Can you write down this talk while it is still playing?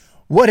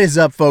What is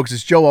up, folks?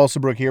 It's Joe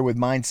Alsobrook here with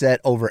Mindset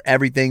Over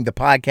Everything, the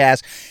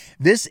podcast.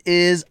 This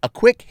is a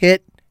quick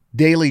hit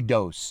daily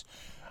dose.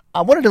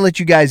 I wanted to let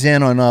you guys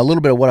in on a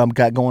little bit of what I've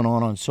got going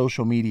on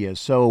social media.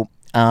 So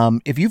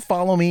if you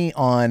follow me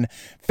on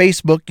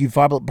Facebook, you've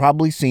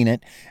probably seen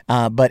it.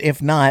 But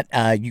if not,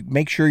 you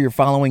make sure you're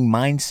following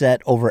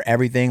Mindset Over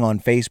Everything on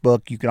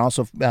Facebook. You can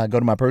also go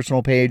to my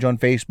personal page on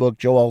Facebook,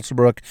 Joe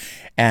Alsobrook,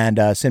 and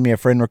send me a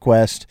friend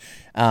request.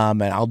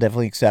 And I'll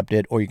definitely accept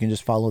it, or you can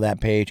just follow that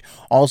page.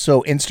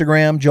 Also,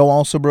 Instagram, Joe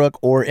Alsobrook,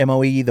 or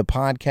MOE, the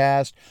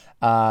podcast.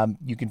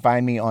 You can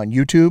find me on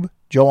YouTube,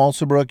 Joe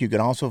Alsobrook. You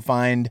can also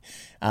find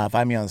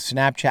me on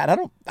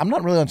Snapchat. I'm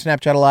not really on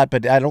Snapchat a lot,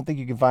 but I don't think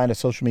you can find a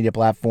social media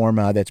platform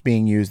that's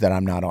being used that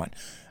I'm not on.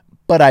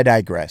 But I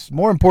digress.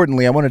 More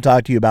importantly, I want to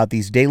talk to you about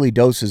these daily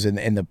doses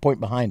and the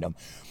point behind them.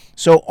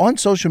 So on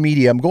social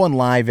media, I'm going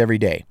live every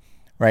day,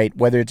 right?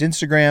 Whether it's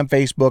Instagram,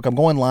 Facebook, I'm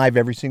going live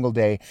every single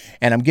day,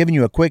 and I'm giving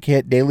you a quick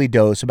hit daily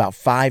dose, about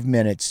 5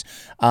 minutes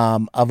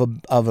of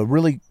a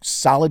really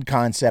solid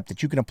concept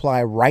that you can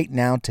apply right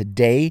now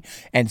today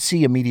and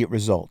see immediate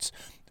results.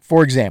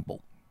 For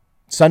example,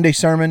 Sunday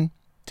sermon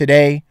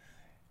today,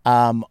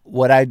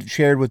 what I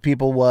shared with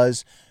people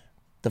was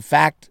the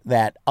fact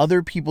that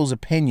other people's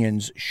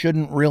opinions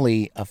shouldn't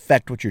really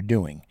affect what you're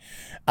doing.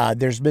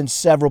 There's been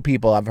several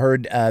people. I've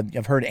heard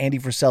Andy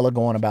Frisella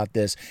go on about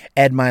this.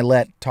 Ed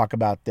Milet talk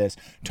about this.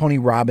 Tony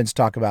Robbins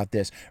talk about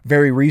this.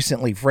 Very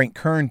recently, Frank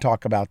Kern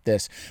talk about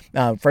this.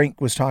 Frank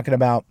was talking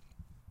about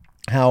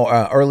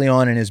how early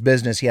on in his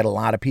business, he had a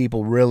lot of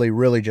people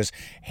really just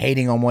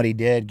hating on what he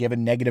did,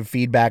 giving negative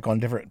feedback on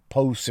different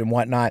posts and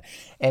whatnot.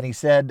 And he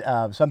said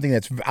something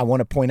I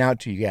want to point out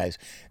to you guys,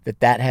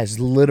 that has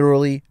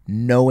literally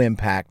no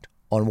impact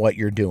on what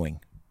you're doing.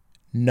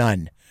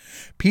 None.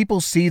 People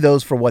see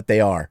those for what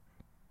they are.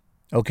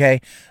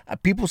 Okay?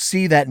 People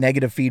see that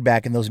negative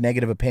feedback and those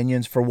negative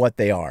opinions for what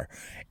they are.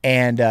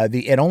 And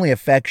it only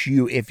affects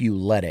you if you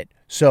let it.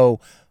 So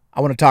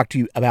I want to talk to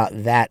you about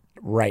that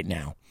right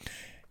now.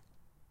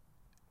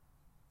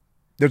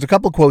 There's a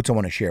couple quotes I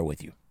want to share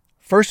with you.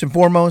 First and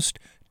foremost,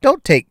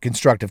 don't take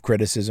constructive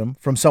criticism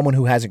from someone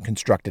who hasn't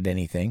constructed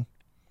anything.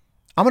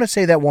 I'm going to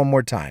say that one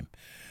more time.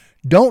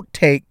 Don't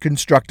take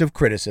constructive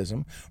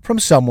criticism from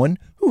someone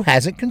who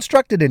hasn't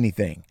constructed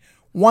anything.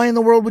 Why in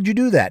the world would you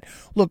do that?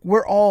 Look,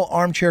 we're all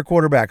armchair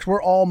quarterbacks.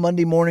 We're all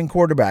Monday morning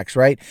quarterbacks,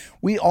 right?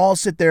 We all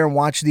sit there and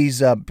watch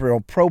these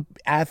pro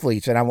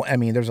athletes, and I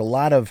mean, there's a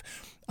lot of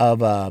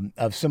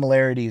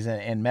similarities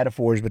and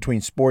metaphors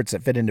between sports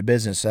that fit into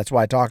business. That's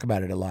why I talk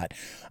about it a lot.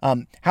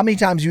 How many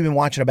times have you been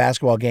watching a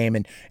basketball game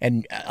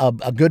and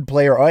a good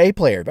player or a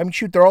player? I mean,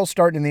 shoot, they're all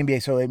starting in the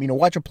NBA. So,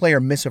 watch a player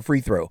miss a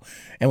free throw,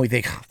 and we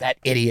think, oh, that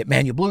idiot,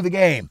 man, you blew the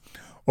game.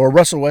 Or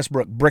Russell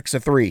Westbrook bricks a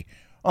three.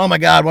 Oh my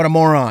God, what a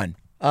moron.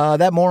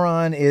 That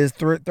moron is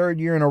third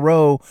year in a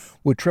row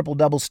with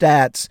triple-double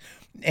stats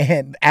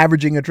and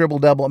averaging a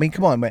triple-double. I mean,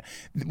 come on, man.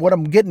 What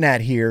I'm getting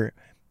at here,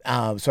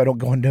 so I don't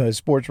go into a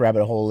sports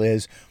rabbit hole,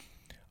 is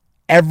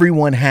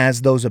everyone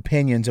has those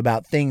opinions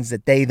about things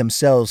that they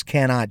themselves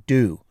cannot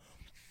do.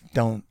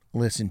 Don't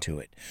listen to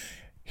it.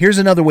 Here's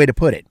another way to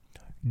put it.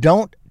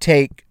 Don't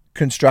take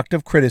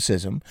constructive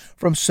criticism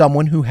from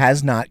someone who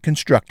has not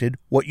constructed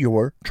what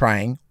you're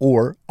trying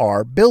or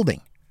are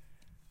building.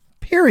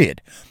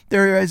 Period.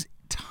 There is a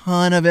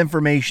ton of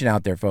information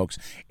out there, folks.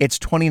 It's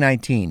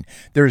 2019.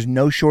 There's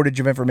no shortage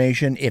of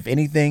information. If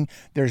anything,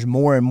 there's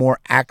more and more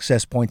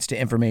access points to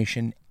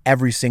information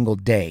every single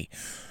day.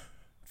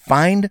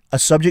 Find a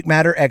subject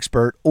matter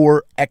expert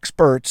or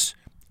experts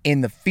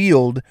in the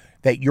field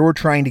that you're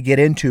trying to get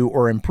into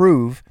or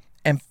improve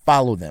and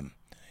follow them.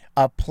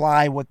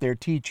 Apply what they're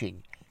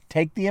teaching.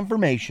 Take the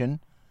information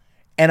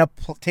and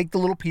take the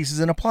little pieces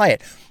and apply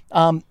it.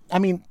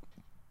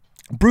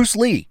 Bruce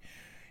Lee,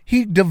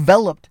 he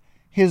developed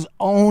his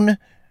own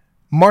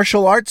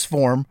martial arts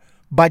form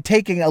by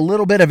taking a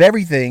little bit of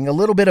everything, a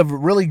little bit of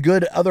really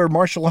good other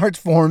martial arts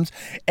forms,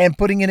 and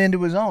putting it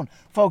into his own.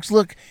 Folks,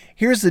 look,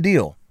 here's the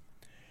deal.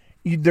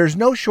 There's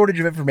no shortage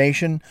of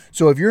information,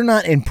 so if you're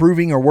not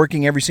improving or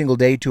working every single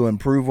day to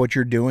improve what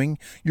you're doing,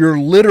 you're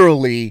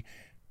literally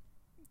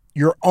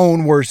your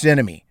own worst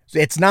enemy.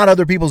 It's not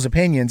other people's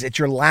opinions. It's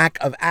your lack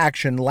of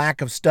action,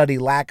 lack of study,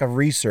 lack of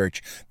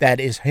research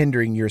that is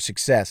hindering your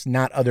success,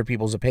 not other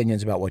people's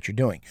opinions about what you're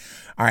doing.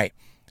 All right,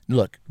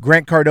 look,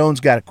 Grant Cardone's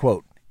got a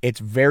quote. It's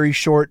very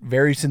short,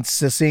 very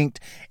succinct,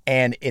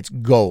 and it's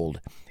gold.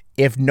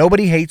 If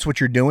nobody hates what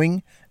you're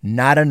doing,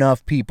 not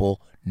enough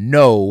people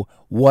know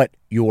what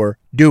you're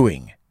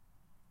doing.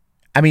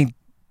 I mean,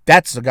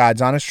 that's the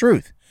God's honest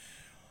truth.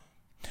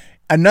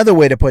 Another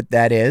way to put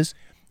that is,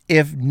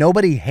 if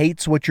nobody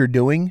hates what you're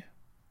doing,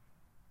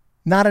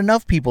 not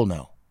enough people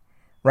know.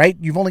 Right?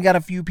 You've only got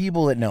a few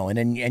people that know, and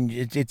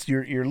it's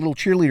your little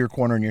cheerleader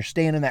corner, and you're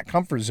staying in that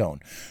comfort zone.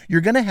 You're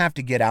going to have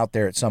to get out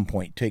there at some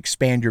point to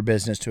expand your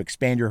business, to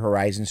expand your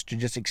horizons, to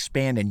just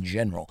expand in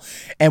general.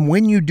 And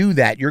when you do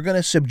that, you're going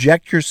to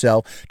subject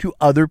yourself to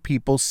other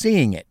people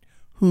seeing it.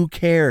 Who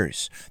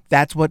cares?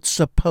 That's what's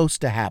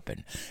supposed to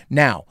happen.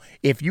 Now,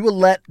 if you will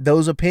let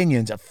those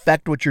opinions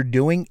affect what you're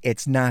doing,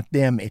 it's not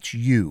them, it's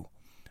you.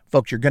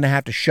 Folks, you're going to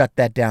have to shut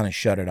that down and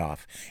shut it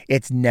off.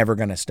 It's never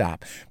going to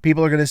stop.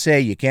 People are going to say,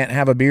 you can't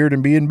have a beard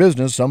and be in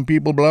business. Some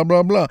people, blah,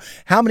 blah, blah.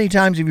 How many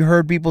times have you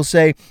heard people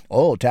say,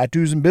 oh,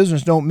 tattoos and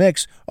business don't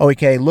mix?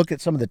 Okay, look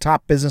at some of the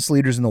top business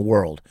leaders in the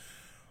world.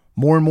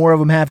 More and more of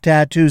them have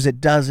tattoos.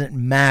 It doesn't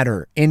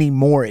matter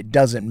anymore. It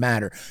doesn't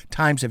matter.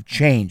 Times have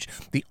changed.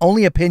 The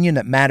only opinion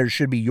that matters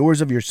should be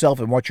yours of yourself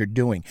and what you're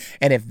doing.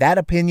 And if that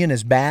opinion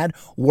is bad,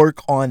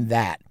 work on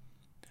that.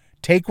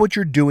 Take what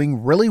you're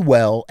doing really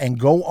well and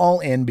go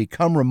all in,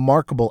 become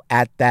remarkable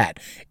at that.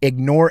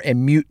 Ignore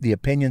and mute the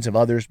opinions of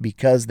others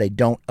because they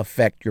don't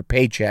affect your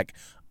paycheck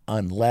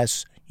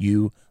unless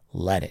you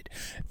let it.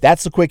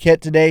 That's the quick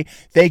hit today.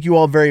 Thank you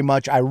all very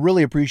much. I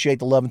really appreciate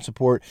the love and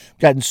support. I've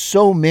gotten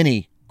so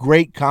many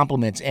great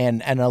compliments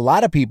and a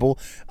lot of people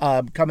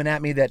coming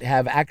at me that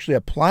have actually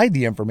applied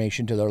the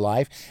information to their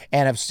life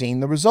and have seen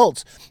the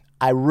results.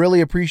 I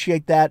really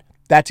appreciate that.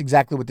 That's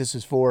exactly what this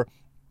is for.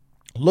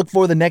 Look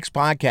for the next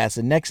podcast,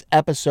 the next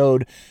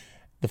episode.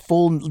 The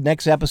full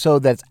next episode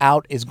that's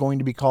out is going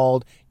to be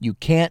called You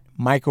Can't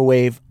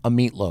Microwave a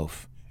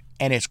Meatloaf.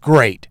 And it's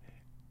great.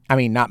 I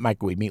mean, not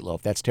microwave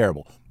meatloaf. That's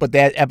terrible. But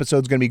that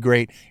episode's going to be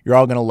great. You're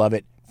all going to love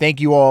it. Thank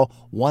you all.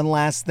 One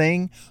last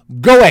thing.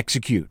 Go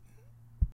execute.